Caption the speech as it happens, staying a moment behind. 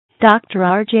Dr.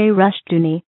 R.J.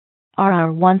 Rushdoony,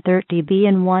 RR 130b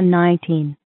and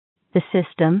 119. The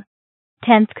System,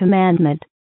 10th Commandment,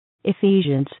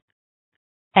 Ephesians.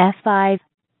 F5,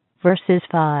 verses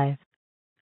 5.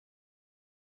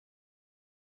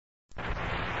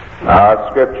 Our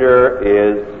scripture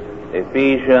is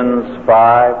Ephesians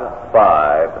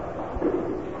 5:5,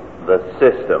 the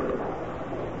system.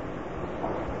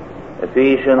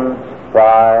 Ephesians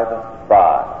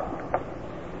 5:5,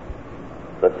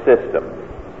 the system.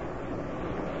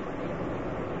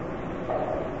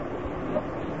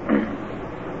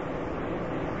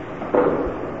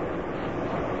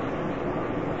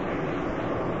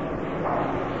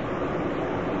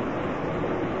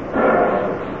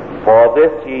 For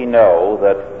this ye know,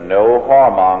 that no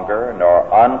whoremonger, nor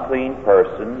unclean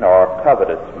person, nor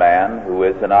covetous man, who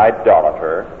is an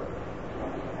idolater,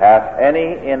 hath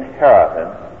any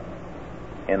inheritance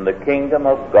in the kingdom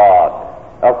of God,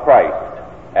 of Christ,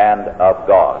 and of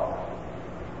God.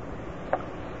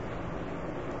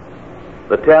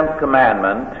 The 10th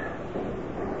commandment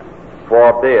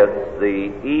forbids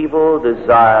the evil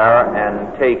desire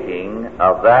and taking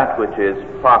of that which is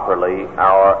properly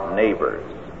our neighbor's.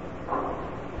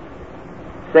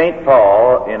 St.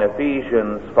 Paul in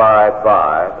Ephesians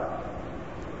 5:5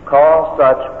 calls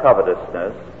such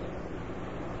covetousness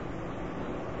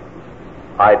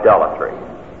idolatry.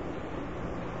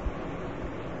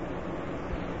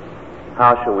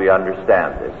 How shall we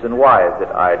understand this, and why is it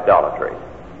idolatry?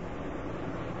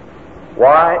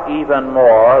 Why, even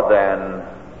more than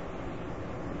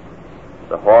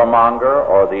the whoremonger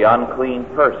or the unclean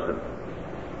person,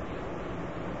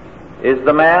 is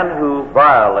the man who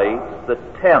violates the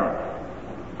 10th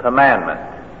commandment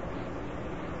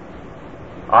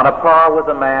on a par with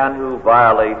the man who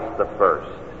violates the first,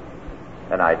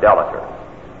 an idolater.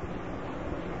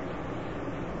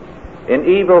 In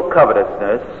evil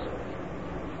covetousness,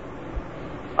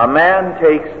 a man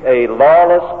takes a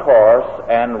lawless course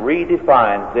and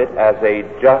redefines it as a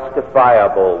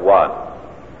justifiable one.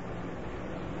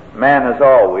 Man has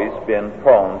always been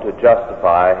prone to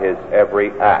justify his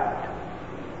every act.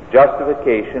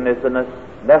 Justification is a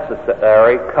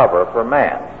necessary cover for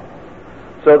man,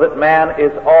 so that man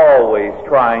is always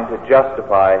trying to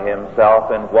justify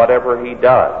himself in whatever he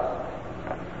does.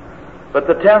 But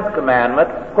the 10th commandment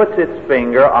puts its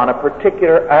finger on a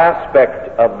particular aspect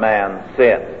of man's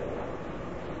sin.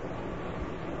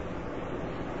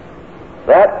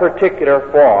 That particular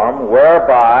form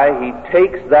whereby he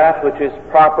takes that which is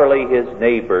properly his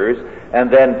neighbor's and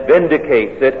then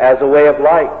vindicates it as a way of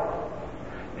life,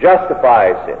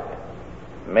 justifies it,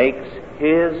 makes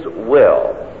his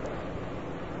will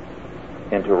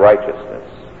into righteousness,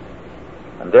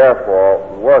 and therefore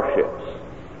worships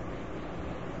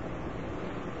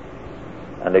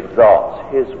and exalts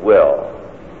his will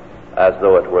as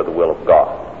though it were the will of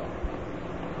God.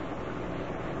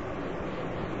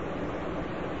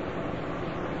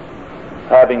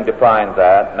 Having defined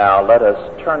that, now let us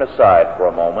turn aside for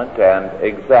a moment and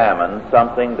examine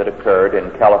something that occurred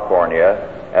in California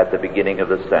at the beginning of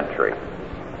the century.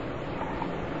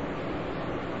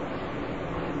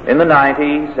 In the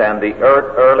 90s and the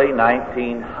early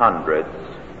 1900s,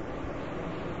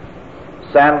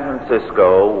 San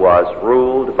Francisco was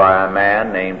ruled by a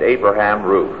man named Abraham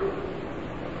Roof.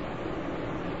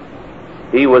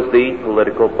 He was the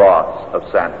political boss of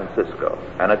San Francisco,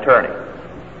 an attorney,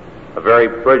 a very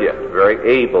brilliant, very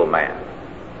able man.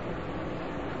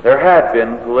 There had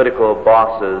been political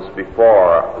bosses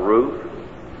before Roof,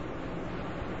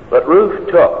 but Roof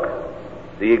took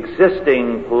the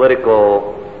existing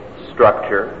political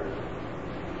structure,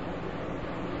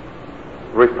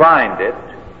 refined it,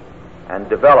 and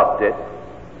developed it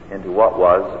into what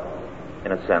was,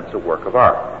 in a sense, a work of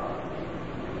art.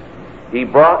 He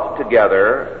brought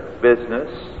together business,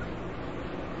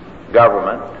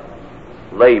 government,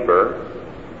 labor,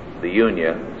 the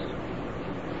unions,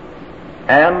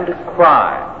 and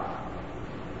crime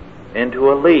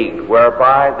into a league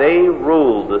whereby they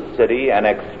ruled the city and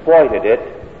exploited it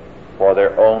for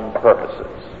their own purposes.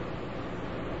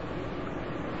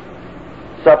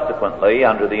 Subsequently,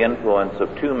 under the influence of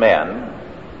two men,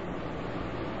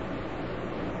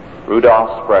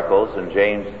 Rudolph Spreckels and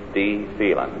James D.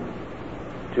 Phelan,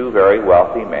 two very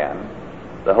wealthy men,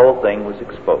 the whole thing was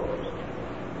exposed.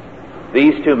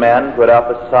 These two men put up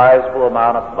a sizable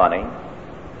amount of money,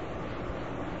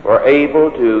 were able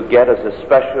to get as a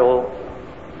special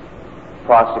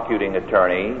prosecuting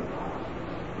attorney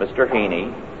Mr.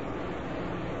 Heaney,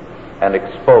 and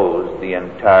expose the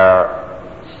entire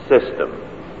system,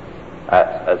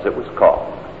 as it was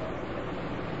called.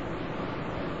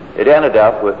 It ended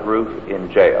up with Ruth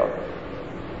in jail.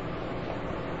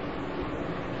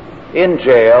 In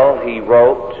jail, he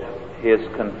wrote his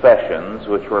confessions,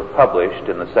 which were published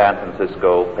in the San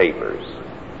Francisco papers.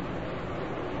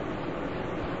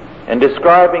 In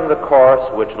describing the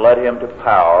course which led him to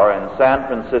power in San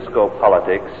Francisco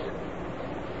politics,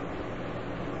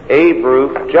 Abe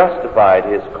Ruth justified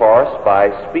his course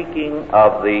by speaking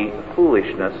of the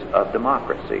foolishness of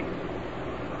democracy.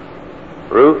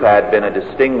 Ruth had been a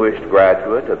distinguished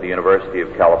graduate of the University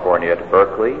of California at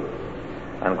Berkeley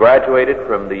and graduated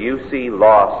from the UC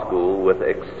Law School with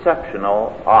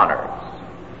exceptional honors.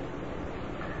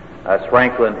 As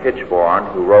Franklin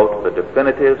Hitchborn, who wrote the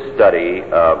definitive study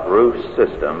of Ruth's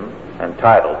system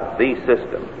entitled The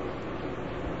System,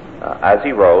 as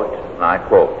he wrote, and I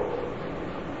quote,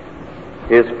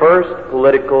 "His first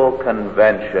political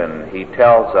convention," he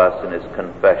tells us in his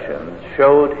confessions,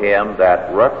 "showed him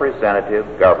that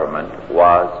representative government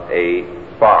was a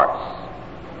farce,"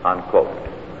 unquote.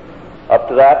 Up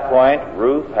to that point,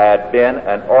 Ruth had been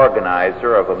an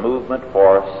organizer of a movement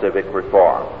for civic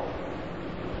reform.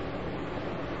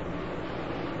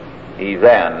 He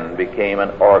then became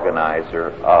an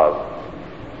organizer of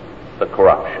the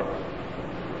corruption.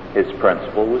 His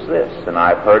principle was this, and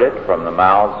I've heard it from the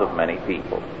mouths of many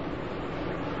people.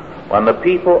 When the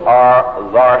people are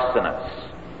larcenous,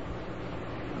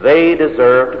 they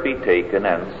deserve to be taken,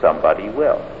 and somebody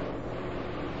will.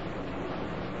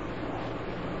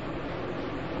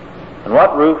 And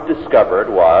what Ruth discovered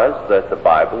was that the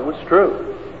Bible was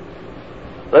true,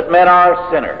 that men are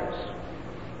sinners,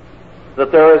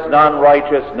 that there is none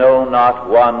righteous, no, not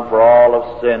one, for all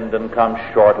have sinned and come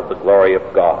short of the glory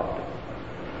of God.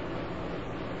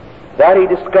 That he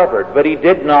discovered, but he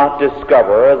did not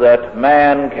discover that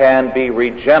man can be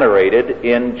regenerated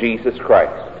in Jesus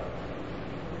Christ.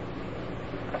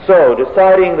 So,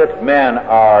 deciding that men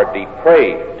are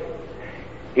depraved,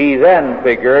 he then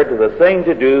figured the thing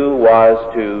to do was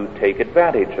to take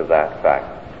advantage of that fact,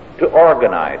 to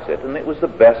organize it, and it was the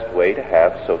best way to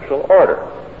have social order.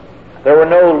 There were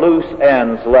no loose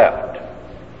ends left.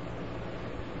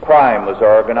 Crime was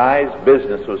organized,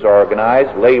 business was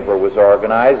organized, labor was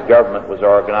organized, government was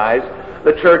organized,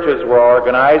 the churches were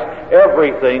organized,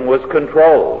 everything was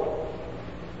controlled.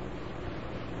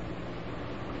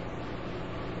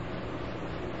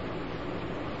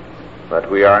 But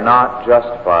we are not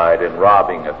justified in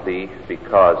robbing a thief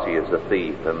because he is a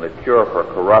thief, and the cure for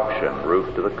corruption,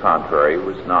 Ruth to the contrary,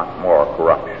 was not more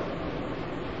corruption.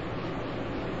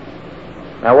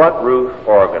 Now, what Ruth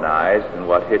organized and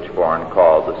what Hitchborn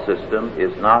called the system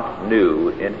is not new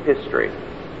in history.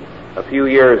 A few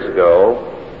years ago,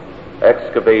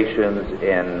 excavations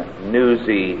in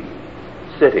Nuzi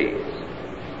cities,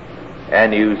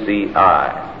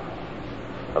 N-U-Z-I,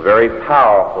 a very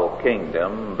powerful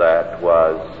kingdom that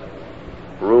was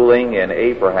ruling in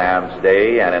Abraham's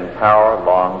day and in power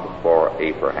long before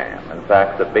Abraham. In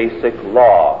fact, the basic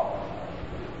law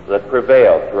that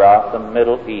prevailed throughout the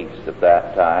Middle East at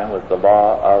that time was the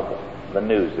law of the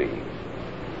Nuzi.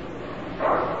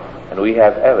 And we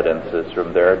have evidences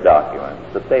from their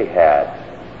documents that they had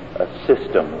a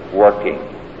system working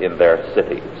in their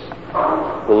cities.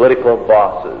 Political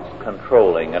bosses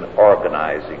controlling and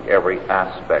organizing every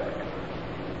aspect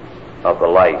of the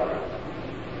life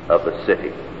of the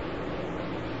city.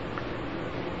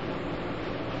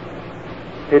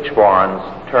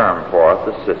 Hitchborn's term for it,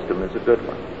 the system, is a good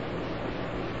one.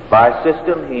 By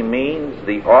system, he means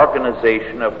the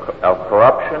organization of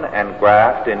corruption and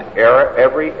graft in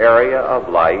every area of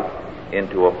life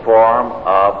into a form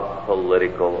of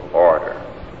political order.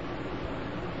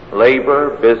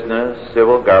 Labor, business,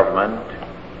 civil government,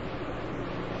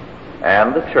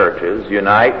 and the churches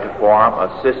unite to form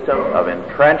a system of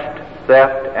entrenched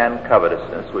theft and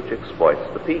covetousness which exploits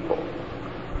the people.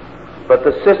 But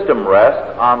the system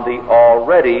rests on the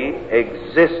already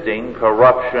existing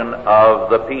corruption of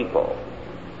the people.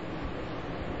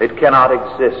 It cannot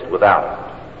exist without it.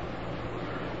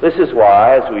 This is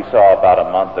why, as we saw about a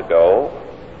month ago,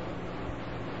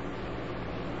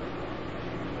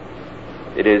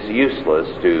 it is useless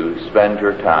to spend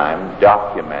your time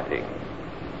documenting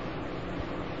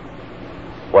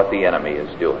what the enemy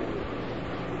is doing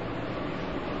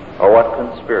or what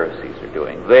conspiracies are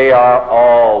doing. They are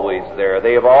always there.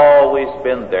 They have always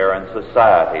been there in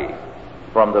society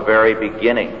from the very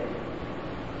beginning.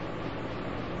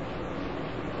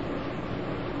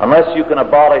 Unless you can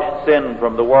abolish sin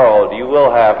from the world, you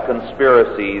will have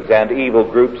conspiracies and evil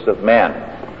groups of men.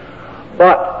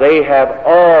 But they have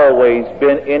always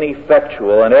been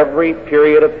ineffectual in every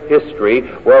period of history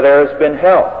where there has been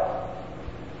help.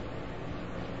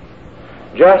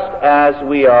 Just as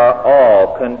we are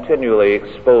all continually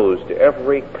exposed to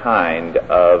every kind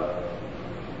of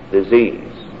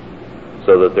disease,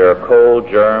 so that there are cold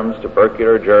germs,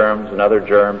 tubercular germs, and other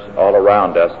germs all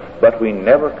around us, but we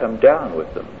never come down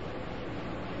with them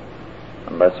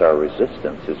unless our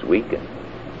resistance is weakened.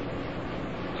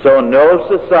 So no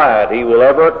society will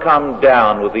ever come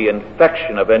down with the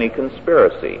infection of any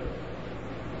conspiracy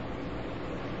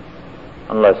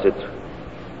unless its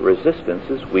resistance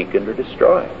is weakened or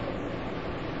destroyed.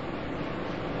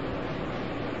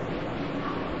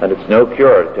 And it's no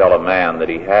cure to tell a man that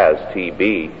he has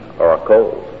TB or a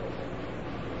cold.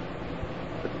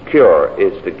 The cure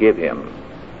is to give him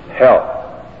health.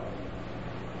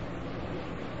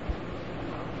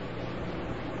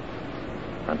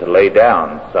 And to lay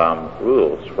down some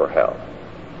rules for health.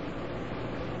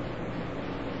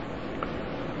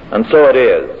 And so it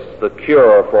is, the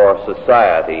cure for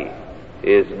society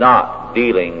is not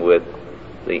dealing with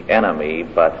the enemy,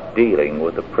 but dealing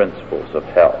with the principles of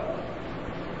health.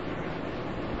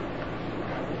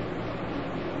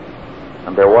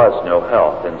 And there was no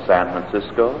health in San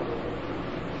Francisco,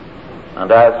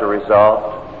 and as a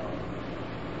result,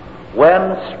 when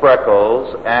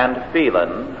Spreckles and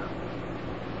Phelan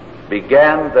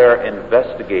began their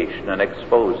investigation and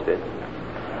exposed it,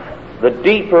 the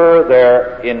deeper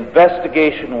their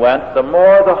investigation went, the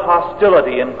more the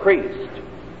hostility increased.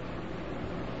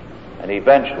 And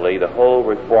eventually the whole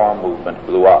reform movement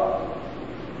blew up.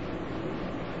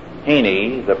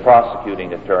 Heaney, the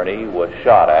prosecuting attorney, was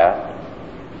shot at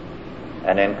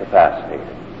and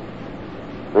incapacitated.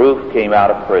 Ruth came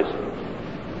out of prison.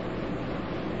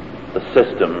 The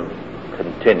system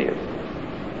continued.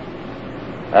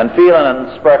 And Phelan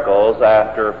and Spreckles,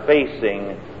 after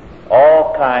facing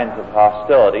all kinds of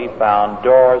hostility, found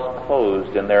doors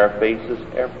closed in their faces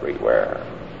everywhere.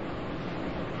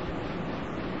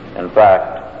 In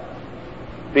fact,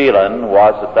 Phelan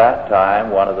was at that time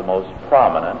one of the most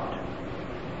prominent,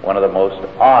 one of the most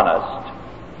honest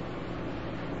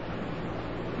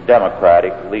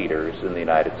Democratic leaders in the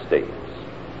United States.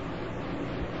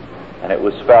 And it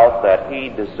was felt that he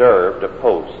deserved a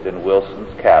post in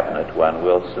Wilson's cabinet when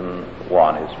Wilson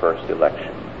won his first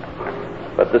election.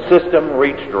 But the system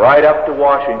reached right up to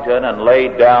Washington and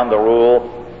laid down the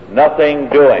rule, nothing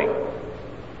doing,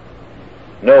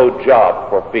 no job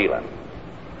for Phelan.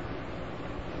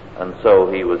 And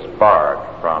so he was barred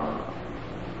from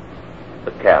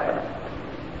the cabinet.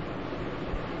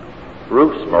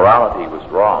 Ruth's morality was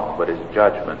wrong, but his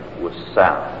judgment was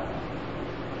sound.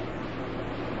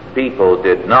 People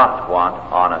did not want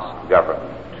honest government.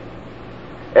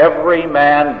 Every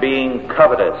man being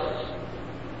covetous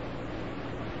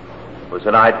was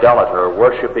an idolater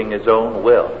worshiping his own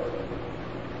will.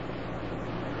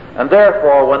 And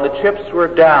therefore, when the chips were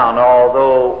down,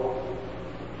 although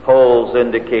polls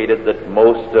indicated that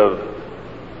most of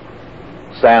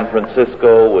San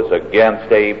Francisco was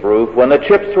against Abe Ruth, when the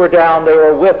chips were down, they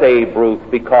were with Abe Ruth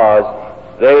because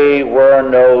they were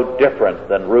no different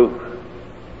than Ruth.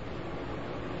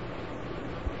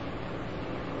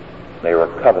 They were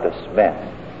covetous men,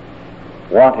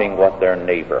 wanting what their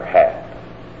neighbor had.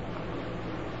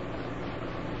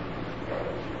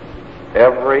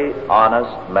 Every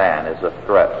honest man is a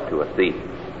threat to a thief.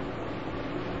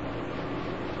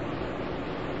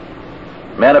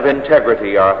 Men of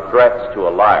integrity are threats to a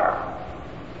liar,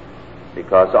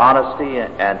 because honesty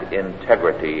and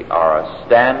integrity are a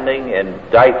standing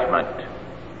indictment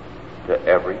to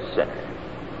every sinner.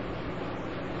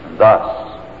 And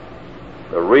thus,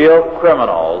 the real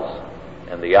criminals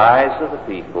in the eyes of the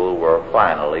people were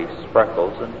finally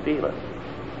Spreckles and Phelan,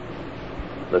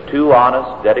 the two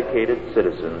honest, dedicated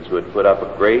citizens who had put up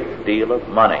a great deal of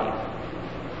money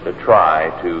to try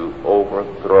to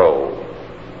overthrow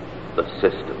the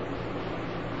system.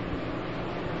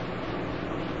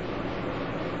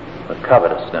 The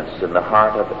covetousness in the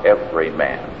heart of every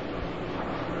man,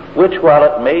 which, while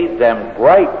it made them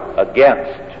gripe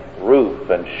against Ruth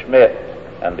and Schmidt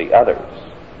and the others,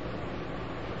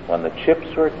 when the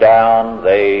chips were down,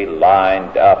 they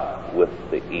lined up with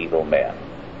the evil men.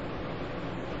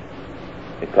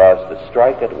 Because to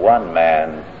strike at one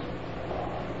man's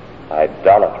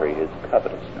idolatry, his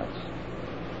covetousness,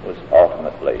 was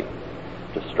ultimately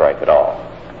to strike at all.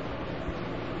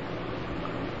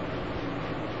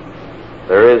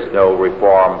 There is no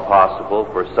reform possible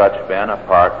for such men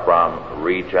apart from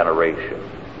regeneration.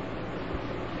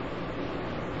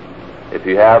 If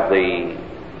you have the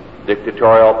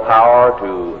dictatorial power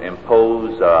to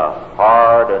impose a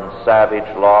hard and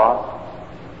savage law,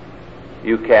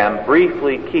 you can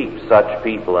briefly keep such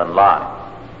people in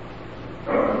line,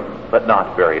 but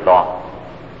not very long.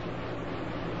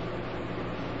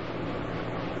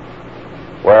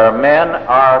 Where men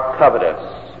are covetous,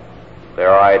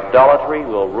 Their idolatry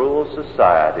will rule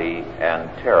society and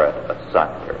tear it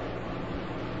asunder.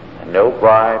 And no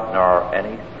bribe nor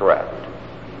any threat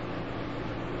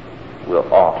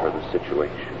will alter the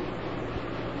situation.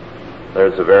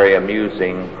 There's a very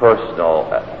amusing personal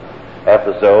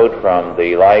episode from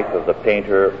the life of the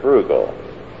painter Bruegel.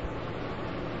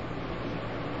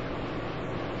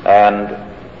 And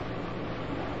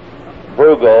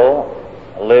Bruegel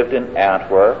lived in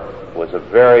Antwerp, was a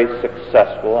very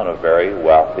successful and a very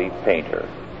wealthy painter.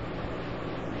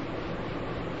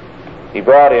 He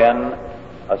brought in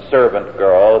a servant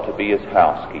girl to be his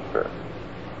housekeeper.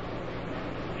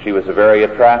 She was a very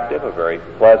attractive, a very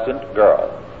pleasant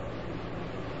girl.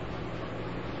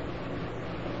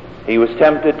 He was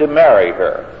tempted to marry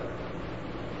her,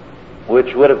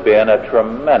 which would have been a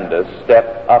tremendous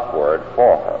step upward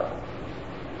for her,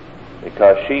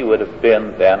 because she would have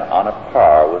been then on a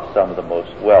par with some of the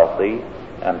most wealthy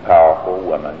and powerful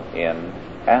women in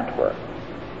Antwerp.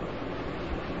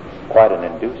 Quite an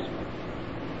inducement.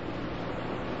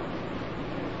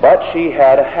 But she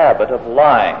had a habit of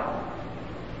lying.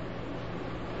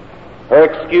 Her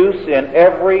excuse in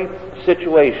every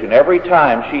situation, every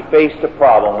time she faced a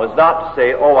problem, was not to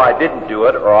say, "Oh, I didn't do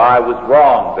it," or "I was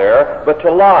wrong there," but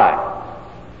to lie.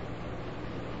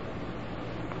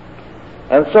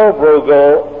 And so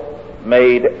Bruegel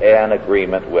made an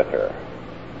agreement with her.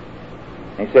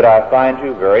 He said, "I find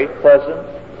you very pleasant,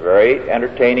 very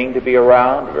entertaining to be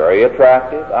around, very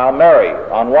attractive. I'll marry you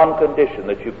on one condition,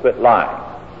 that you quit lying.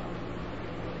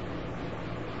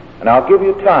 And I'll give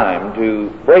you time to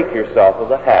break yourself of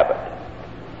the habit."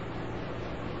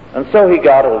 And so he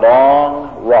got a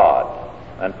long rod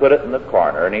and put it in the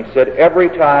corner, and he said, "Every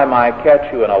time I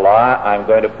catch you in a lie, I'm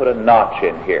going to put a notch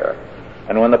in here.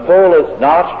 And when the pole is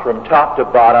notched from top to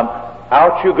bottom,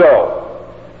 out you go.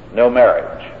 No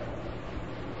marriage."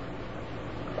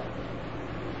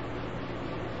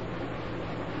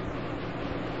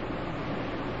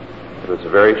 It was a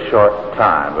very short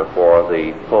time before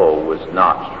the pole was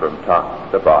notched from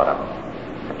top to bottom,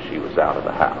 and she was out of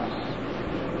the house.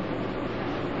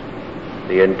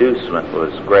 The inducement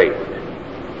was great,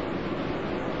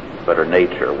 but her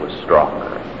nature was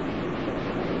stronger.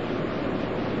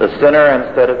 The sinner,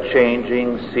 instead of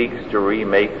changing, seeks to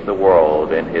remake the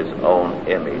world in his own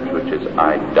image, which is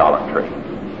idolatry.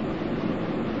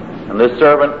 And the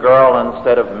servant girl,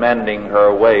 instead of mending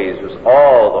her ways, was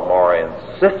all the more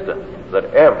insistent that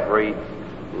every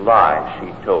lie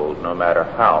she told, no matter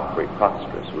how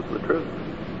preposterous, was the truth.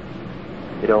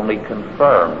 It only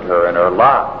confirmed her in her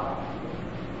lie.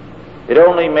 It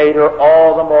only made her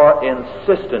all the more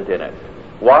insistent in it.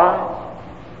 Why?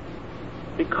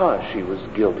 Because she was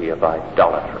guilty of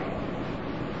idolatry.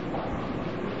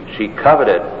 She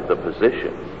coveted the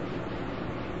position,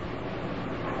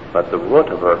 but the root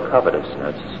of her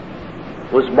covetousness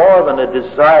was more than a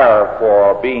desire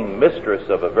for being mistress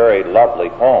of a very lovely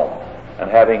home and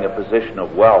having a position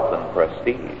of wealth and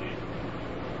prestige.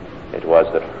 It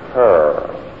was that her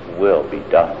will be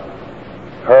done,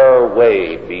 her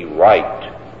way be right.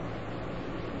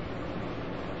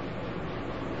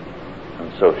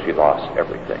 And so she lost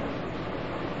everything.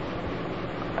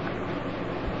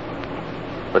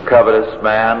 The covetous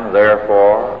man,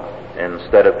 therefore,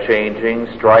 instead of changing,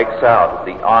 strikes out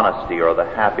the honesty or the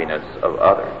happiness of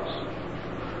others.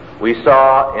 We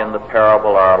saw in the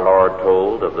parable our Lord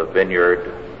told of the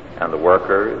vineyard and the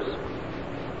workers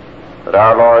that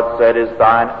our Lord said, "Is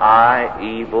thine eye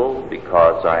evil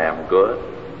because I am good?"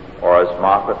 Or as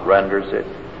Moffat renders it,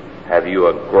 "Have you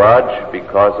a grudge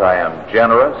because I am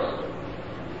generous?"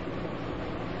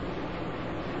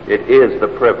 It is the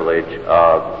privilege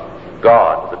of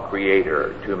God, the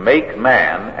Creator, to make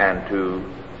man and to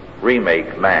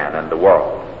remake man and the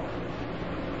world.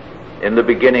 In the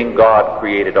beginning, God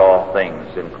created all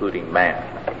things, including man.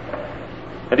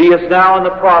 And He is now in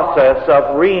the process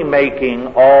of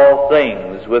remaking all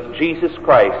things with Jesus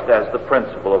Christ as the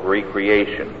principle of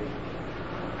recreation.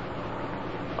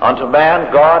 Unto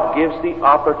man, God gives the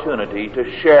opportunity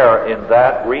to share in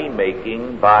that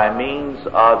remaking by means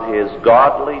of His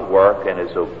godly work and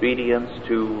His obedience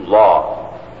to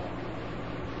law.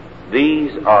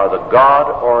 These are the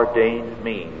God-ordained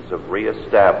means of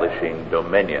reestablishing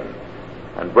dominion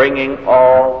and bringing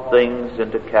all things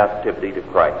into captivity to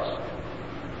Christ.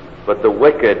 But the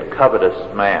wicked,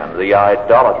 covetous man, the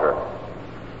idolater,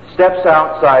 steps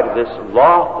outside of this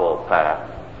lawful path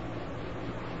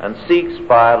and seeks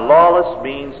by lawless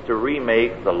means to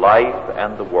remake the life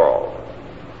and the world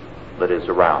that is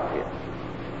around him.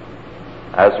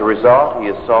 As a result, he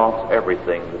assaults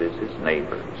everything that is his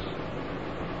neighbor's.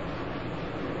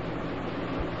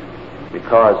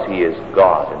 because he is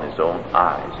God in his own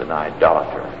eyes, an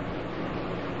idolater.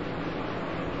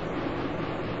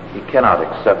 He cannot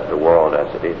accept the world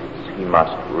as it is. He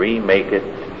must remake it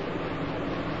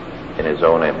in his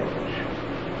own image.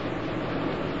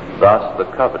 Thus the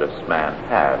covetous man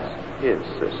has his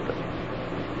system.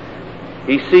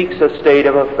 He seeks a state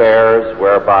of affairs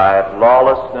whereby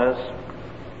lawlessness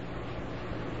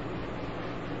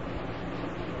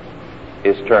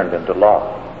is turned into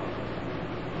law.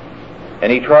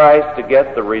 And he tries to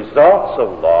get the results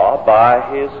of law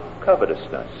by his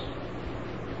covetousness.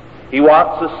 He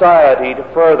wants society to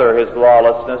further his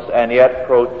lawlessness and yet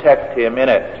protect him in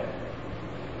it.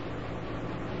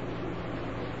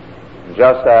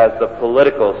 Just as the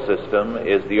political system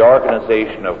is the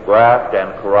organization of graft and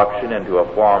corruption into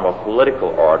a form of political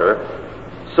order,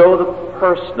 so the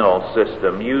personal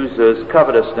system uses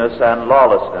covetousness and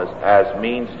lawlessness as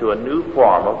means to a new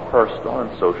form of personal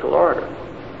and social order,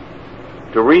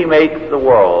 to remake the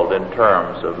world in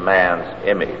terms of man's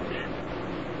image.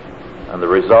 And the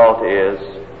result is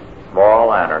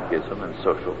moral anarchism and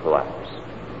social collapse.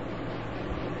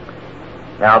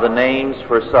 Now, the names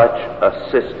for such a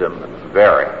system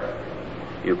vary.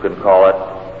 You can call it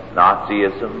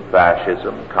Nazism,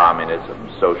 fascism, communism,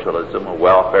 socialism, a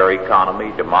welfare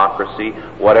economy, democracy,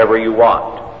 whatever you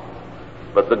want.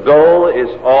 But the goal is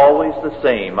always the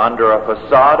same. Under a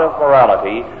facade of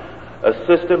morality, a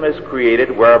system is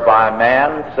created whereby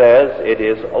man says it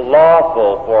is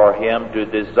lawful for him to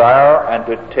desire and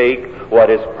to take what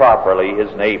is properly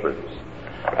his neighbor's.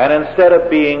 And instead of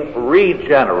being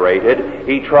regenerated,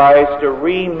 he tries to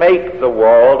remake the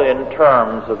world in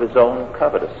terms of his own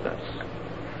covetousness.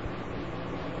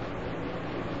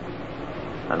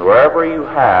 And wherever you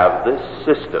have this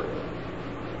system,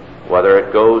 whether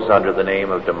it goes under the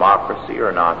name of democracy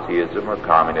or Nazism or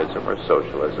communism or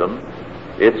socialism,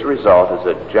 its result is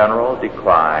a general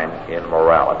decline in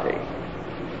morality.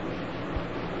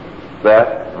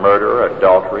 Theft, murder,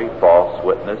 adultery, false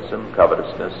witness, and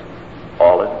covetousness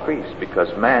all increase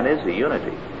because man is a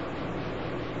unity.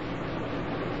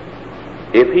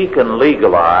 If he can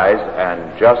legalize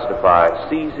and justify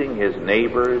seizing his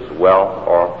neighbor's wealth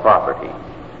or property,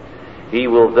 he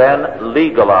will then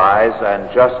legalize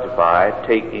and justify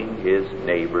taking his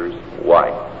neighbor's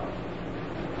wife.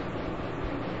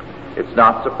 It's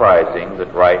not surprising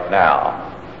that right now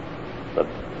the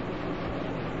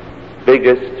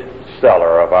biggest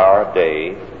seller of our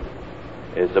day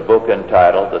is a book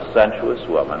entitled The Sensuous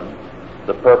Woman,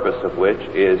 the purpose of which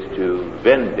is to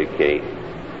vindicate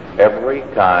every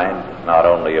kind not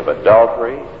only of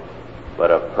adultery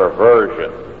but of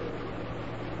perversion,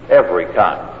 every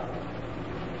kind.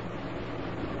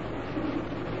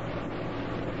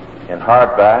 In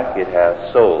hardback it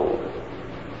has sold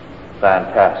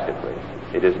fantastically.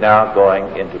 It is now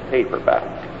going into paperback.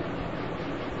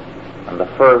 And the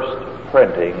first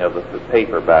printing of the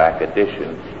paperback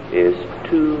edition is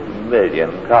 2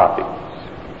 million copies.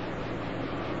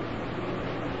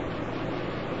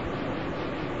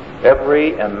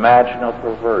 Every imaginable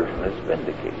perversion is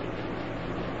vindicated.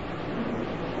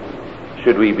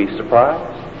 Should we be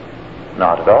surprised?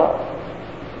 Not at all.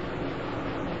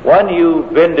 When you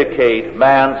vindicate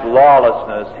man's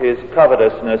lawlessness, his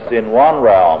covetousness in one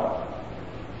realm,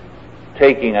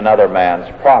 taking another man's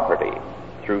property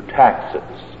through taxes,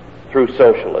 through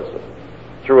socialism,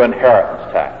 through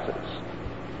inheritance taxes,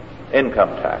 income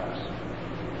tax,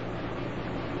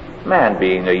 man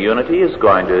being a unity is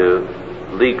going to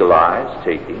legalize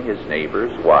taking his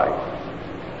neighbor's wife,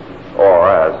 or,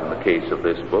 as in the case of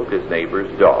this book, his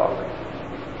neighbor's dog.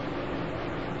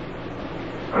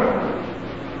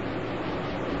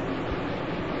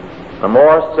 The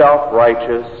more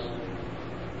self-righteous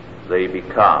they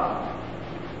become,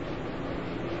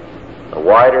 the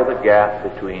wider the gap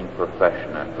between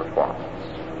profession and performance.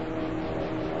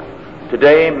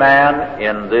 Today, man,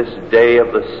 in this day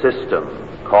of the system,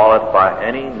 call it by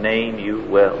any name you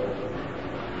will,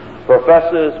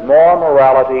 professes more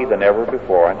morality than ever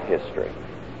before in history.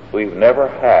 We've never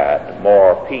had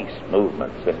more peace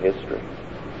movements in history.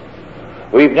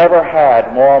 We've never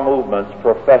had more movements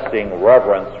professing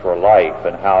reverence for life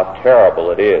and how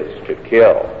terrible it is to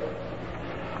kill.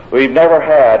 We've never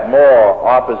had more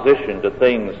opposition to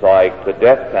things like the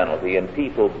death penalty and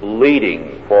people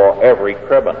bleeding for every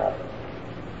criminal.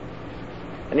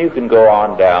 And you can go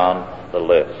on down the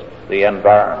list, the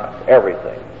environment,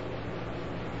 everything.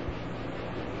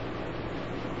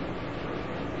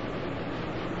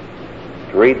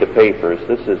 To read the papers,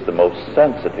 this is the most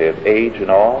sensitive age in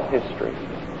all history,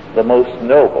 the most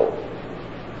noble,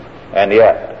 and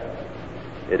yet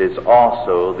it is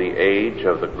also the age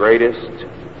of the greatest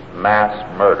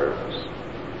mass murders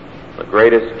the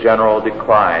greatest general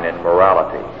decline in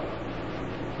morality,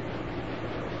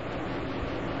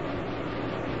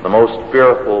 the most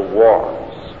fearful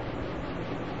wars,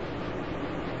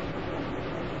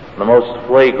 the most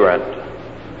flagrant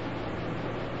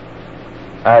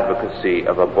advocacy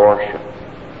of abortion,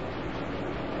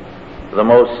 the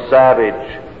most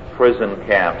savage prison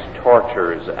camps,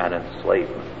 tortures, and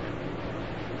enslavement.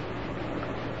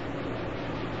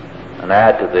 And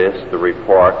add to this the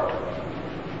report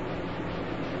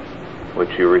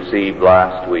which you received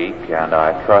last week, and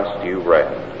I trust you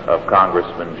read, of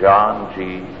Congressman John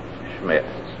G. Schmitz,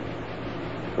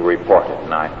 who reported,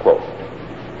 and I quote,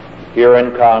 "Here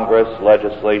in Congress,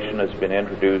 legislation has been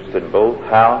introduced in both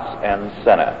House and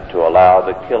Senate to allow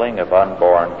the killing of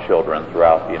unborn children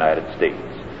throughout the United States,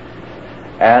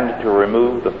 and to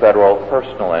remove the federal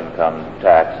personal income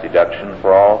tax deduction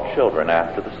for all children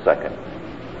after the second.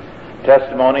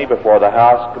 Testimony before the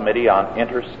House Committee on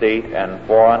Interstate and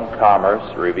Foreign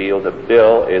Commerce revealed a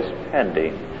bill is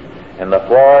pending in the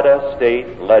Florida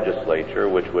State Legislature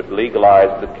which would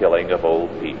legalize the killing of old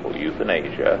people,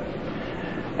 euthanasia,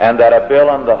 and that a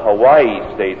bill in the Hawaii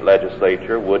State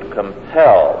Legislature would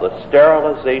compel the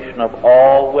sterilization of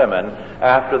all women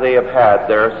after they have had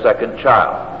their second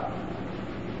child.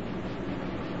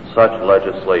 Such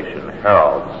legislation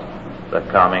heralds the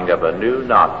coming of a new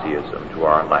Nazism to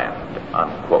our land,"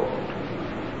 unquote.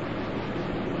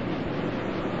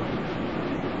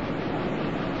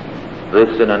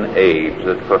 This in an age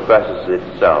that professes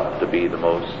itself to be the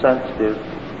most sensitive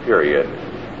period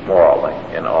morally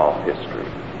in all history.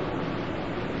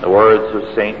 The words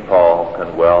of St. Paul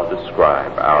can well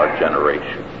describe our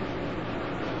generation.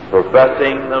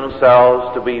 Professing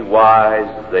themselves to be wise,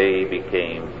 they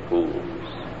became fools.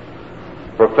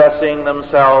 Professing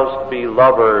themselves to be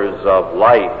lovers of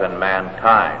life and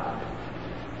mankind,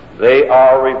 they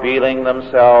are revealing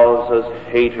themselves as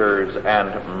haters and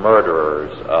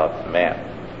murderers of men.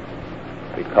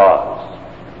 Because,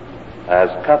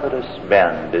 as covetous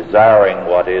men desiring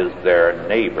what is their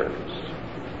neighbor's,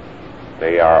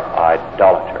 they are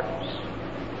idolaters,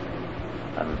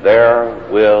 and their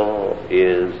will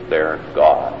is their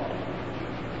God,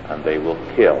 and they will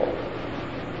kill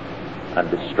and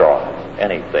destroy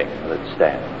anything that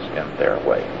stands in their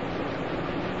way.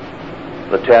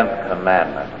 The 10th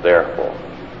commandment, therefore,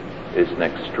 is an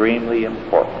extremely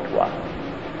important one.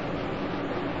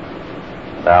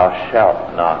 Thou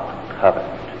shalt not covet.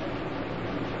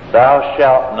 Thou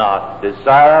shalt not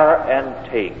desire and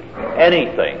take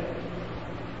anything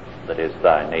that is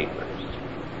thy neighbor's.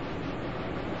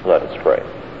 Let us pray.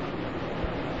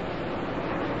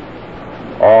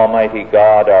 Almighty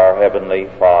God, our Heavenly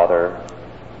Father,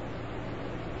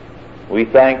 we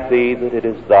thank Thee that it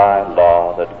is Thy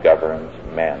law that governs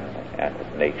men and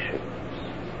nations,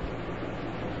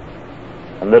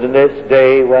 and that in this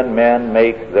day when men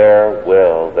make their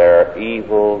will, their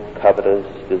evil, covetous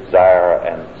desire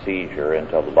and seizure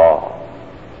into law,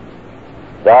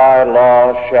 Thy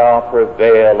law shall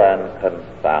prevail and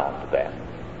confound them.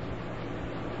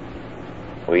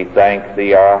 We thank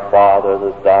Thee, our Father,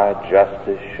 that Thy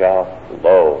justice shall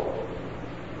flow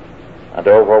and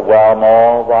overwhelm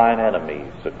all Thine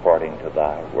enemies according to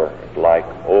Thy word, like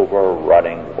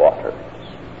overrunning waters.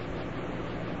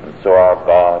 And so, our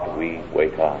God, we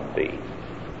wait on Thee.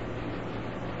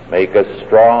 Make us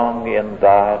strong in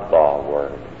Thy law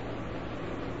word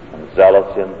and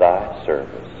zealous in Thy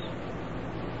service,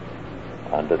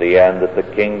 unto the end that the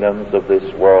kingdoms of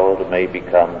this world may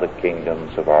become the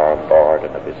kingdoms of our Lord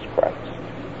and of His Christ.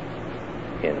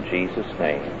 In Jesus'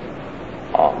 name,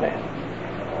 amen.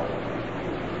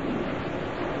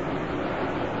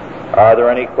 Are there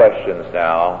any questions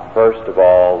now, first of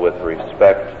all, with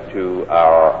respect to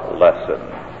our lesson?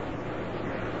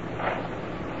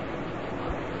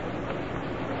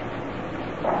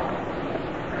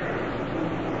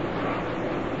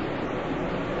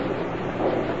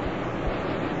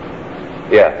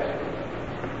 Yes.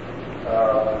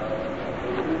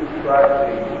 Would you describe the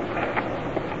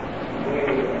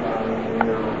meaning in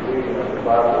your reading of the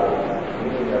Bible,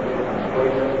 meaning of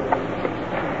uncleanness?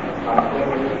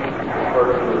 Uncleanness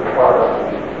refers to the part of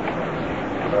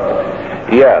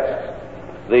Yes.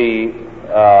 The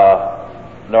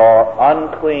nor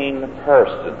unclean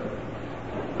person.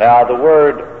 Now, the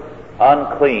word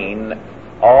unclean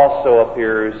also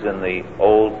appears in the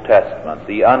Old Testament,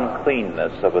 the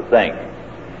uncleanness of a thing.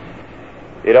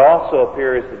 It also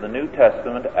appears in the New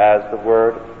Testament as the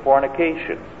word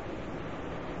fornication.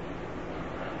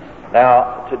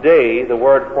 Now, today, the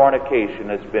word fornication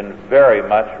has been very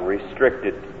much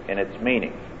restricted in its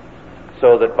meaning,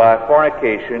 so that by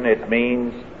fornication it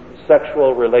means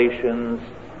sexual relations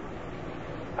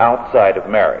outside of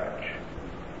marriage,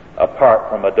 apart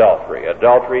from adultery.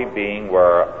 Adultery being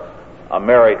where a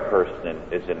married person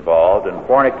is involved, and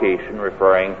fornication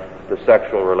referring to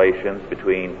sexual relations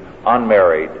between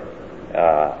unmarried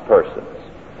persons.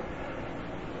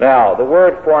 Now, the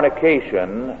word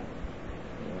fornication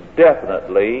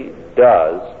definitely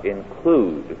does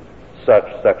include such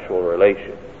sexual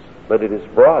relations, but it is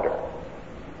broader.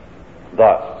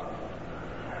 Thus,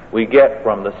 we get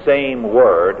from the same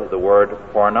word the word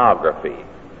pornography.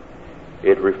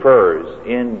 It refers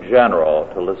in general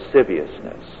to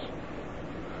lasciviousness.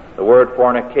 The word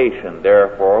fornication,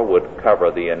 therefore, would cover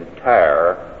the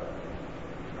entire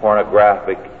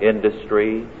pornographic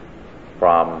industry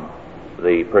from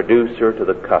the producer to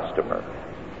the customer.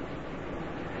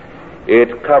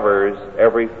 It covers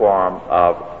every form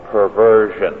of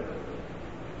perversion.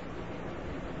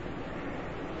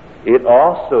 It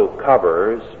also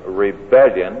covers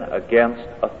rebellion against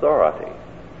authority.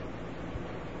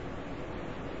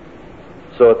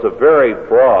 So it's a very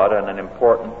broad and an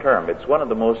important term. It's one of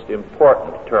the most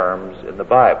important terms in the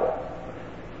Bible,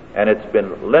 and it's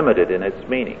been limited in its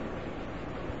meaning.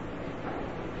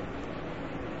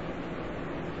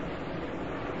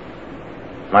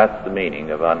 That's the meaning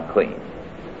of unclean.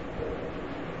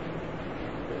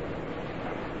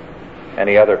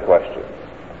 Any other questions?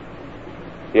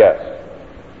 Yes.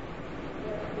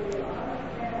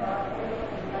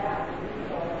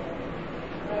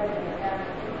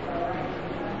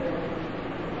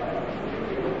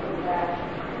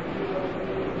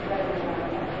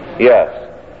 Yes.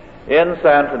 In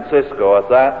San Francisco at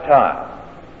that time,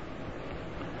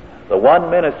 the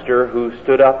one minister who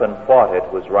stood up and fought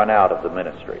it was run out of the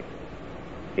ministry.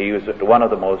 He was at one of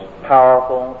the most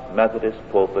powerful Methodist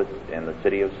pulpits in the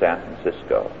city of San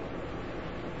Francisco.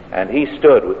 And he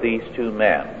stood with these two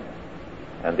men,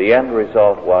 and the end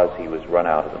result was he was run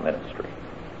out of the ministry.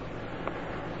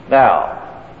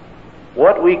 Now,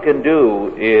 what we can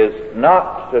do is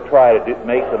not to try to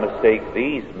make the mistake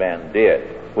these men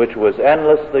did, which was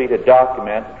endlessly to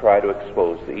document, to try to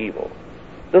expose the evil.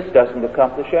 This doesn't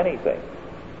accomplish anything.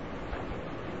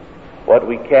 What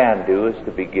we can do is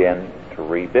to begin to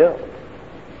rebuild,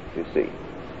 you see.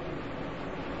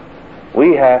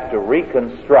 We have to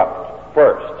reconstruct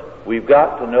first. We've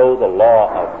got to know the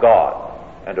law of God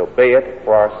and obey it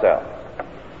for ourselves.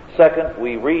 Second,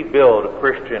 we rebuild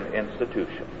Christian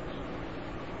institutions.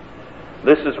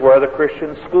 This is where the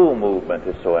Christian school movement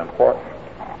is so important.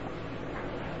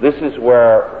 This is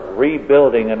where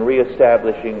rebuilding and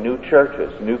reestablishing new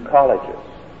churches, new colleges,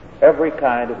 every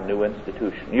kind of new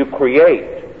institution you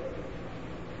create.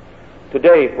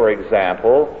 Today, for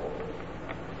example,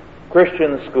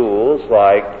 Christian schools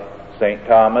like St.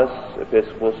 Thomas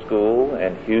Episcopal School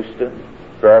in Houston,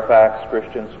 Fairfax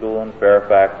Christian School in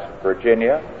Fairfax,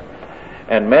 Virginia,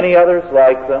 and many others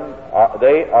like them,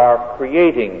 they are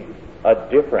creating a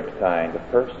different kind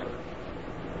of person.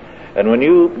 And when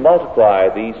you multiply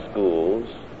these schools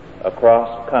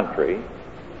across the country,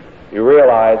 you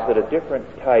realize that a different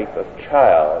type of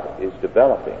child is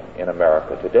developing in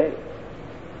America today.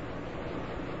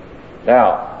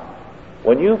 Now,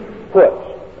 when you put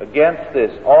against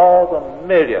this all the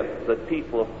millions that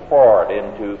people have poured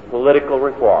into political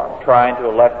reform, trying to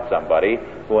elect somebody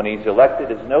who, when he's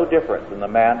elected, is no different than the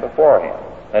man before him,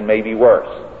 and maybe worse,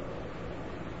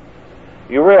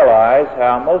 you realize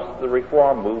how most of the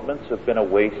reform movements have been a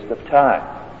waste of time.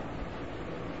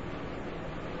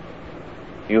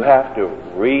 You have to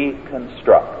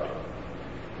reconstruct.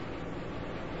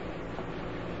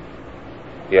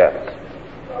 Yes.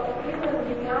 So even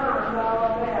beyond all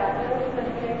of that, doesn't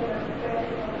it take an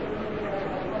special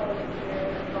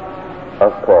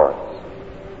Of course.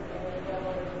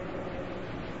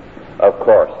 Of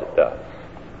course it does.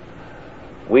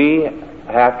 We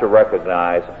have to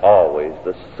recognize always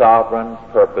the sovereign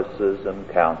purposes and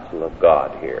counsel of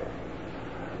God here.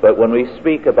 But when we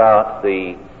speak about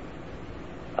the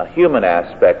human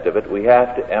aspect of it, we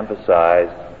have to emphasize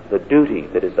the duty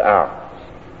that is ours.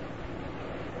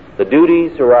 The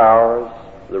duties are ours,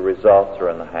 the results are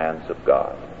in the hands of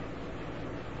God.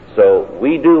 So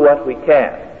we do what we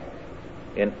can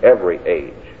in every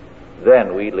age.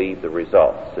 Then we leave the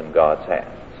results in God's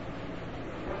hands.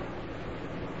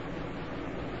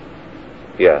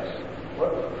 Yes.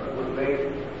 What would make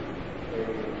as you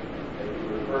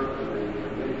refer to the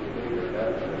religious leader in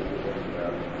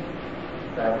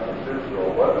San Francisco,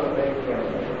 what would make him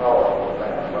a powerful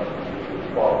man? What would be his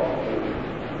qualifications?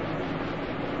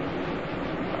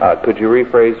 Could you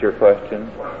rephrase your question?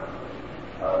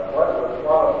 What would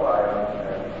qualify him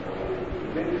as a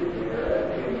religious leader as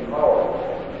being powerful?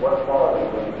 What quality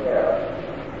would he have?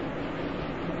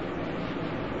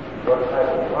 What type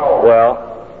of power?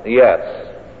 Well, yes.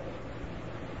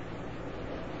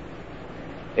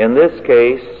 In this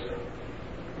case,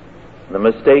 the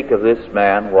mistake of this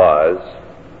man was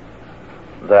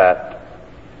that,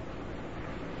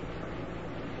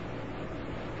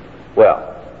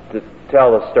 well, to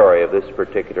tell the story of this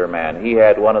particular man, he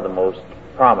had one of the most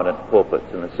prominent pulpits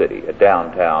in the city, a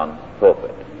downtown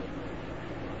pulpit.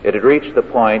 It had reached the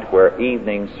point where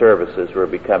evening services were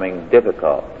becoming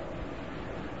difficult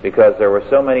because there were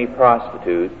so many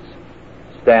prostitutes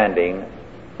standing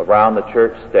around the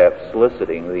church steps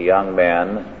soliciting the young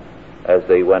men as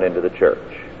they went into the church.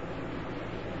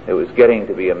 It was getting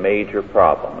to be a major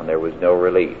problem, and there was no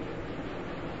relief.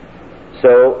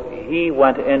 So he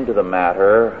went into the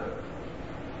matter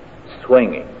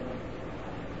swinging.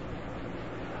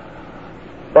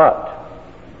 But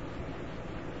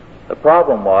the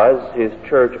problem was his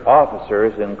church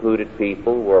officers included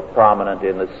people who were prominent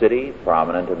in the city,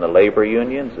 prominent in the labor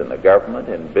unions, in the government,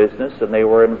 in business, and they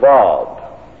were involved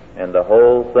in the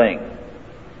whole thing.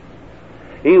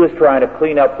 He was trying to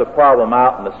clean up the problem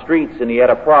out in the streets, and he had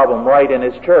a problem right in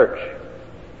his church.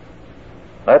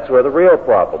 That's where the real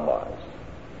problem was.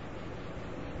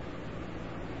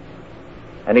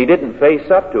 And he didn't face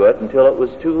up to it until it was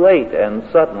too late, and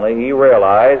suddenly he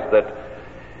realized that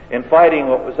in fighting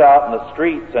what was out in the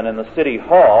streets and in the city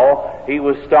hall, he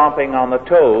was stomping on the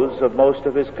toes of most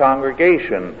of his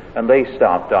congregation, and they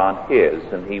stomped on his,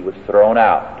 and he was thrown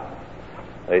out.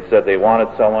 They said they wanted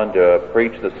someone to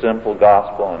preach the simple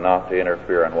gospel and not to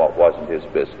interfere in what wasn't his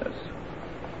business.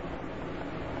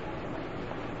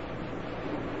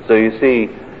 So you see,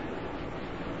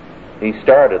 he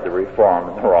started the reform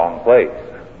in the wrong place.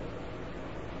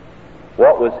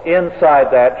 What was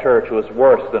inside that church was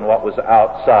worse than what was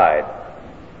outside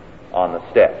on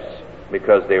the steps,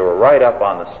 because they were right up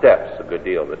on the steps a good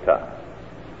deal of the time.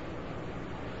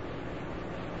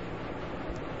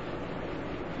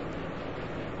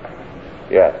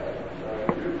 Yes.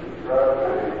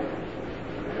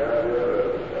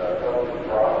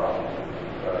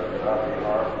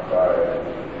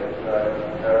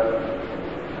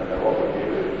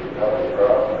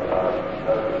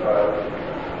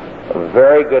 A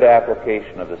very good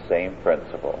application of the same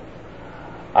principle.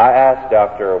 I asked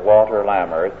Dr. Walter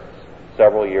Lammerts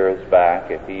several years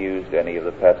back if he used any of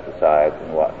the pesticides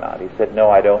and whatnot. He said, no,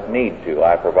 I don't need to.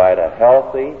 I provide a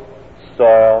healthy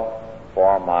soil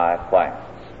for my plants.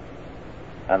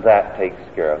 And that takes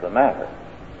care of the matter.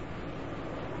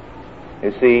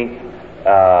 You see,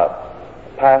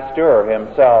 Pasteur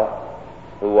himself,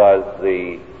 who was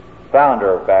the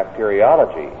founder of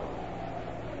bacteriology,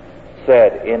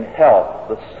 said, in health,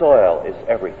 the soil is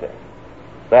everything.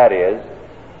 That is,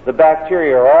 the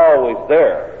bacteria are always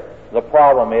there. The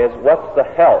problem is, what's the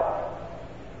health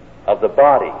of the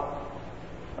body,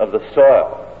 of the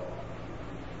soil,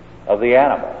 of the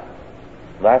animal?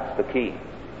 That's the key.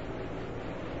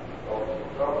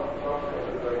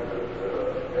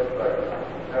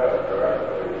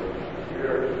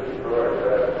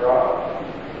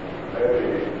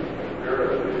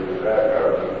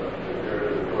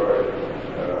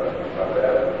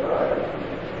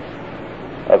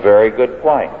 A very good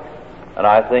point. And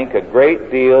I think a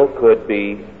great deal could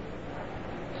be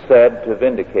said to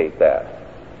vindicate that.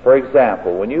 For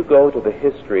example, when you go to the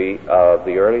history of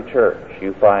the early church,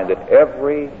 you find that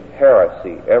every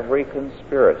heresy, every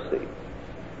conspiracy,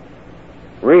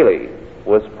 really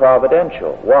was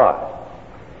providential. Why?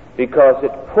 Because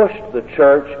it pushed the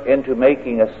church into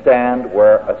making a stand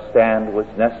where a stand was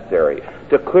necessary,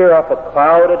 to clear up a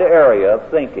clouded area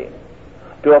of thinking,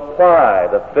 to apply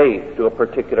the faith to a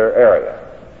particular area.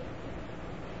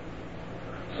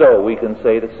 So we can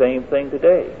say the same thing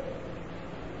today,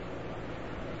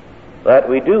 that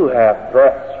we do have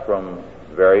threats from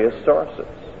various sources.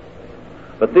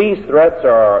 But these threats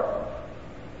are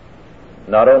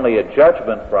not only a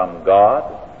judgment from God,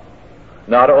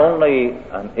 not only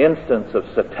an instance of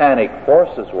satanic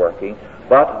forces working,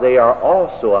 but they are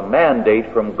also a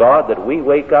mandate from God that we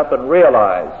wake up and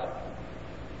realize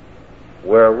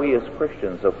where we as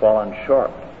Christians have fallen short,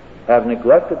 have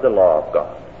neglected the law of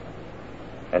God.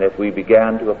 And if we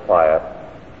began to apply it,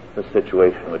 the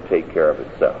situation would take care of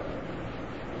itself.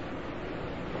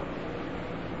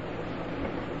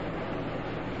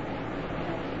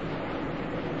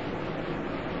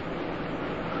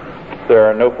 If there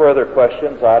are no further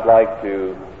questions, I'd like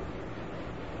to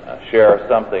share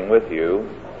something with you.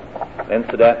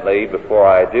 Incidentally, before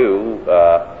I do,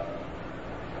 a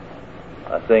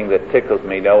thing that tickles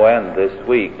me no end this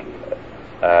week,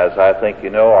 as I think you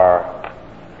know, our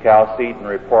Chalcedon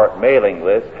Report mailing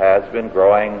list has been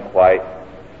growing quite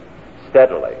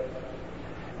steadily.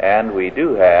 And we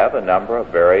do have a number of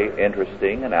very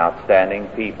interesting and outstanding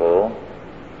people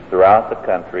throughout the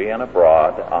country and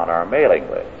abroad on our mailing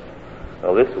list.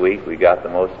 Well, this week we got the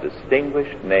most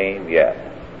distinguished name yet,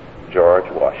 George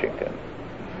Washington.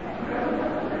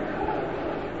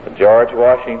 George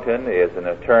Washington is an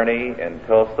attorney in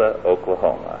Tulsa,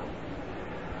 Oklahoma,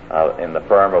 in the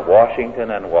firm of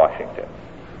Washington and Washington.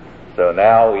 So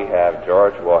now we have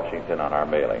George Washington on our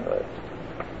mailing list.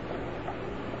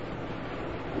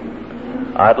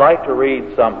 I'd like to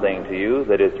read something to you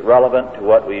that is relevant to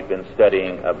what we've been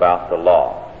studying about the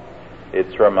law.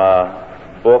 It's from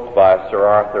a book by Sir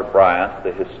Arthur Bryant,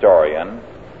 the historian,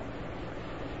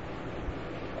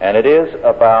 and it is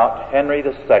about Henry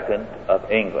II of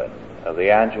England, of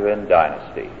the Angevin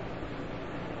dynasty.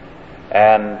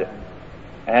 And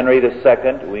Henry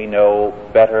II we know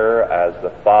better as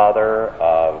the father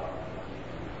of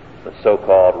the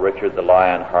so-called Richard the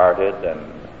Lion-Hearted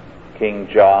and King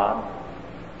John,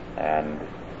 and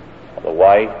the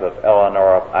wife of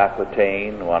Eleanor of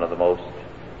Aquitaine, one of the most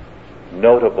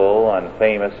notable and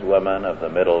famous women of the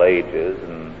Middle Ages,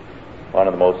 and one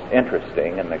of the most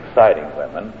interesting and exciting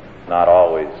women, not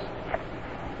always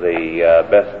the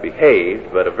best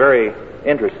behaved, but a very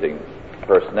interesting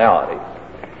personality.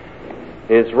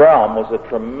 His realm was a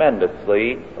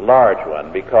tremendously large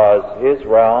one, because his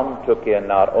realm took in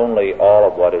not only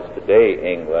all of what is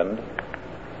today England,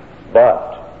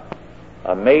 but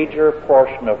a major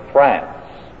portion of France,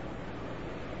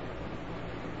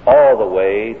 all the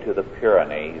way to the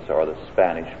Pyrenees or the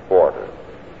Spanish border.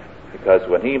 Because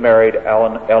when he married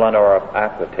Eleanor of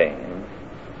Aquitaine,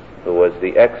 who was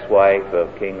the ex-wife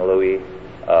of King Louis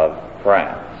of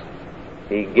France,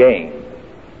 he gained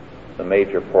the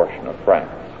major portion of France.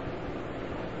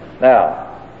 Now,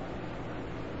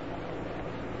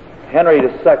 Henry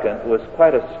II was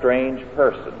quite a strange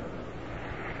person.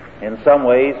 In some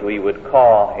ways, we would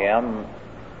call him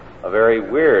a very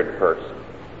weird person,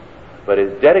 but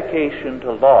his dedication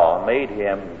to law made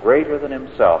him greater than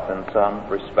himself in some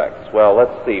respects. Well,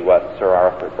 let's see what Sir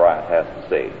Arthur Bryant has to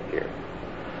say here.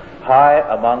 High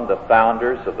among the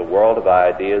founders of the world of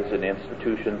ideas and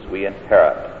institutions we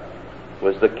inherit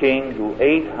was the king who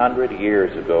 800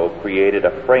 years ago created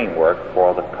a framework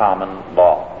for the common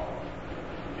law.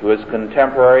 To his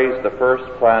contemporaries, the first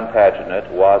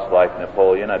Plantagenet was, like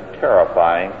Napoleon, a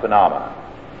terrifying phenomenon.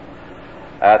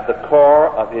 At the core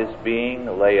of his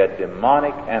being lay a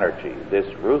demonic energy, this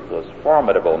ruthless,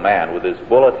 formidable man with his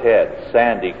bullet head,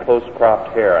 sandy,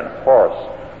 close-cropped hair, and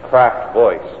hoarse, cracked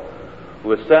voice,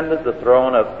 who ascended the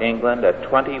throne of England at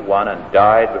 21 and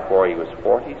died before he was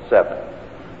 47,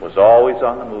 was always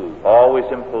on the move, always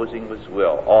imposing his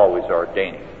will, always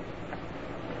ordaining.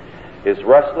 His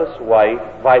restless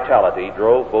vitality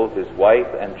drove both his wife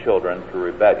and children to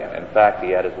rebellion. In fact, he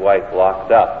had his wife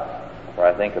locked up for,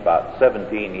 I think, about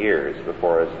 17 years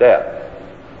before his death.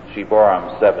 She bore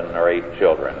him 7 or 8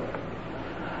 children.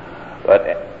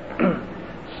 But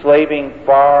slaving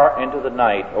far into the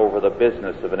night over the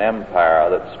business of an empire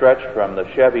that stretched from the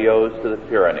Cheviots to the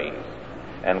Pyrenees,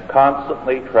 and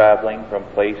constantly traveling from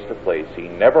place to place, he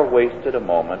never wasted a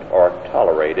moment or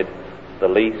tolerated the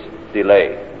least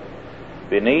delay.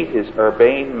 Beneath his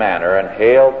urbane manner and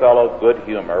hail-fellow good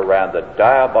humor ran the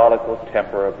diabolical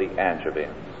temper of the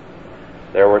Angevins.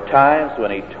 There were times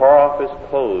when he tore off his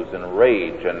clothes in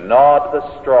rage and gnawed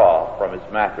the straw from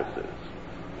his mattresses.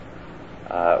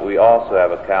 We also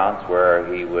have accounts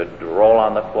where he would roll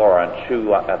on the floor and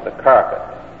chew at the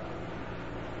carpet.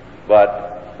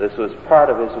 But this was part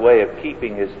of his way of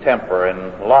keeping his temper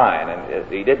in line, and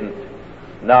he didn't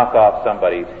knock off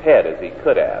somebody's head as he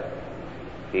could have.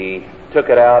 He took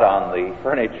it out on the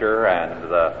furniture and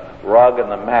the rug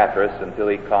and the mattress until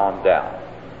he calmed down.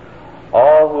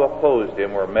 All who opposed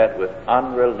him were met with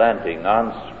unrelenting,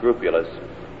 unscrupulous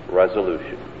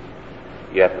resolution.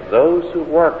 Yet those who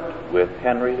worked with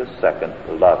Henry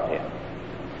II loved him.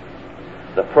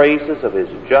 The praises of his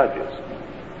judges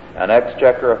and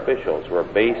exchequer officials were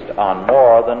based on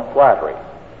more than flattery,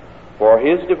 for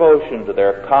his devotion to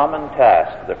their common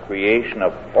task, the creation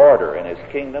of order in his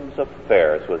kingdom's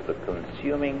affairs, was the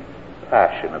consuming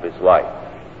passion of his life.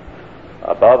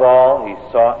 Above all, he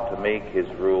sought to make his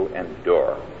rule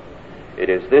endure. It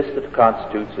is this that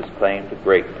constitutes his claim to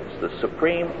greatness. The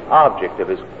supreme object of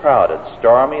his crowded,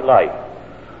 stormy life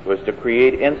was to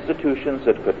create institutions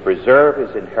that could preserve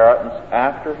his inheritance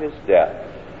after his death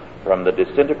from the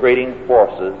disintegrating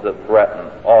forces that threaten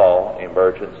all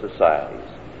emergent societies.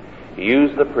 He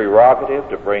used the prerogative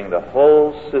to bring the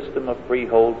whole system of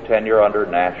freehold tenure under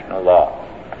national law,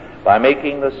 by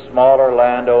making the smaller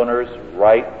landowner's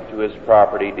right to his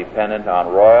property dependent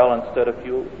on royal instead of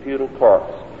feudal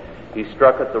courts, He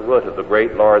struck at the root of the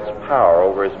great Lord's power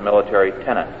over his military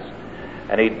tenants,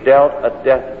 and he dealt a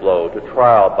death blow to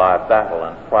trial by battle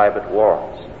and private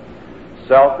wars.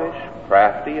 Selfish,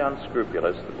 crafty,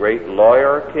 unscrupulous, the great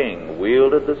lawyer-king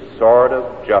wielded the sword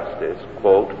of justice,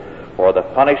 quote, for the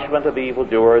punishment of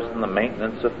evildoers and the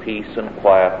maintenance of peace and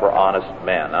quiet for honest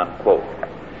men, unquote.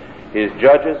 His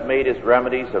judges made his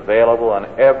remedies available in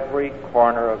every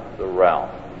corner of the realm.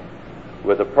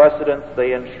 With the precedents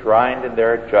they enshrined in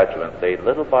their judgment, they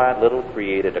little by little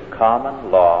created a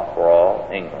common law for all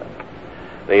England.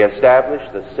 They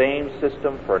established the same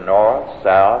system for north,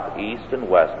 south, east, and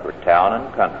west, for town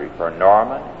and country, for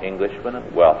Norman, Englishman,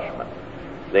 and Welshman.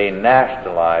 They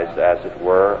nationalized, as it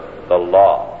were, the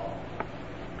law.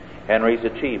 Henry's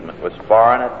achievement was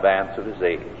far in advance of his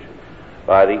age.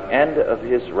 By the end of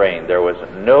his reign, there was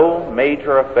no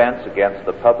major offense against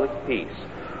the public peace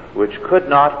which could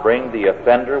not bring the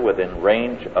offender within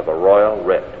range of a royal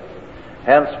writ.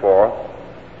 Henceforth,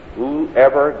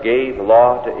 whoever gave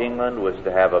law to England was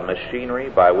to have a machinery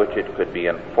by which it could be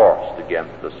enforced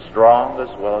against the strong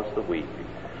as well as the weak.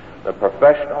 The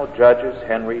professional judges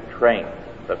Henry trained,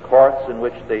 the courts in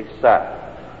which they sat,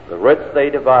 the writs they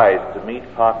devised to meet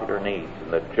popular needs,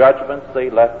 and the judgments they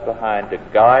left behind to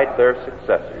guide their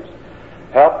successors,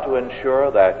 helped to ensure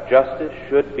that justice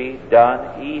should be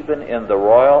done even in the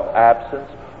royal absence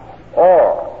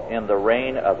or in the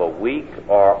reign of a weak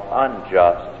or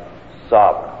unjust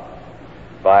sovereign.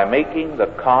 By making the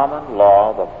common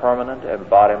law the permanent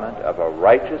embodiment of a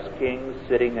righteous king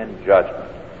sitting in judgment,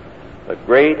 the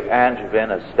great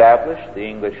Angevin established the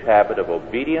English habit of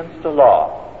obedience to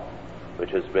law,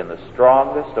 which has been the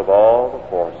strongest of all the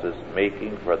forces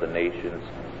making for the nation's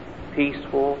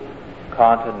peaceful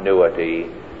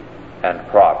continuity and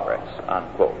progress,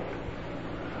 unquote.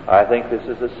 I think this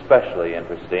is especially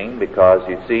interesting because,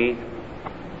 you see,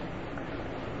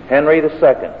 Henry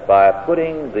II, by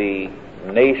putting the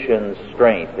nation's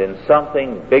strength in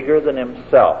something bigger than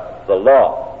himself, the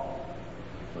law,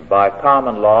 by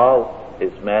common law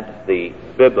is meant the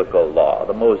biblical law,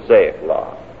 the Mosaic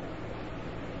law,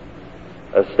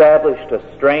 established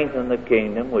a strength in the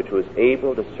kingdom which was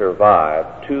able to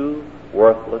survive two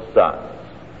worthless sons,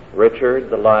 Richard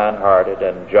the Lion-Hearted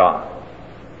and John,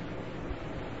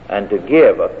 and to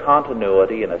give a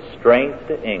continuity and a strength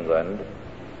to England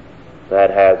that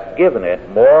has given it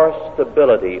more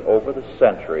stability over the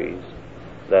centuries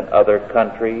than other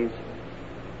countries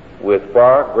with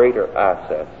far greater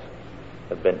assets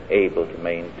have been able to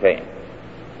maintain.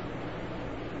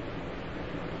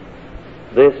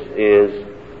 This is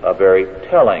a very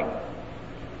telling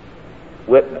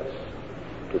witness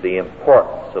to the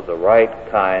importance of the right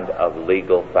kind of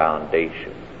legal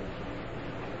foundation.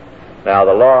 Now,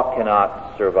 the law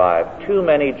cannot survive too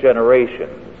many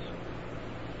generations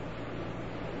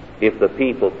if the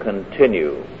people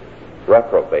continue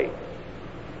reprobate.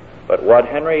 But what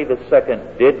Henry II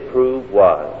did prove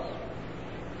was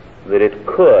that it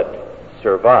could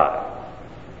survive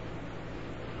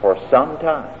for some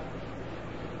time,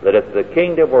 that if the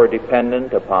kingdom were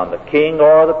dependent upon the king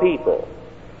or the people,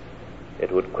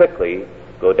 it would quickly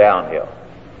go downhill.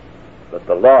 But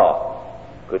the law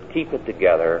could keep it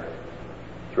together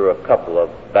through a couple of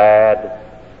bad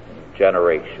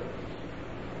generations.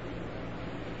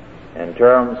 In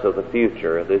terms of the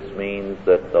future, this means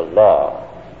that the law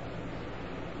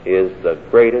is the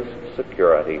greatest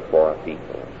security for a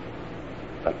people,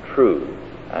 a true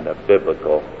and a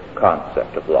biblical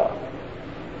concept of law.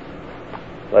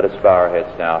 Let us bow our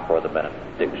heads now for the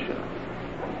benediction.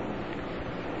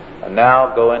 And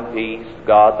now go in peace.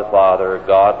 God the Father,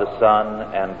 God the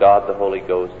Son, and God the Holy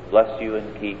Ghost bless you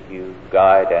and keep you,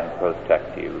 guide and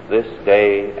protect you this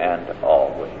day and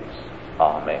always.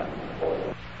 Amen.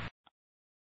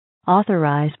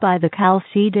 Authorized by the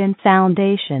Chalcedon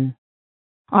Foundation.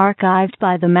 Archived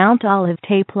by the Mount Olive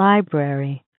Tape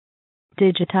Library.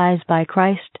 Digitized by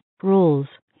ChristRules.com.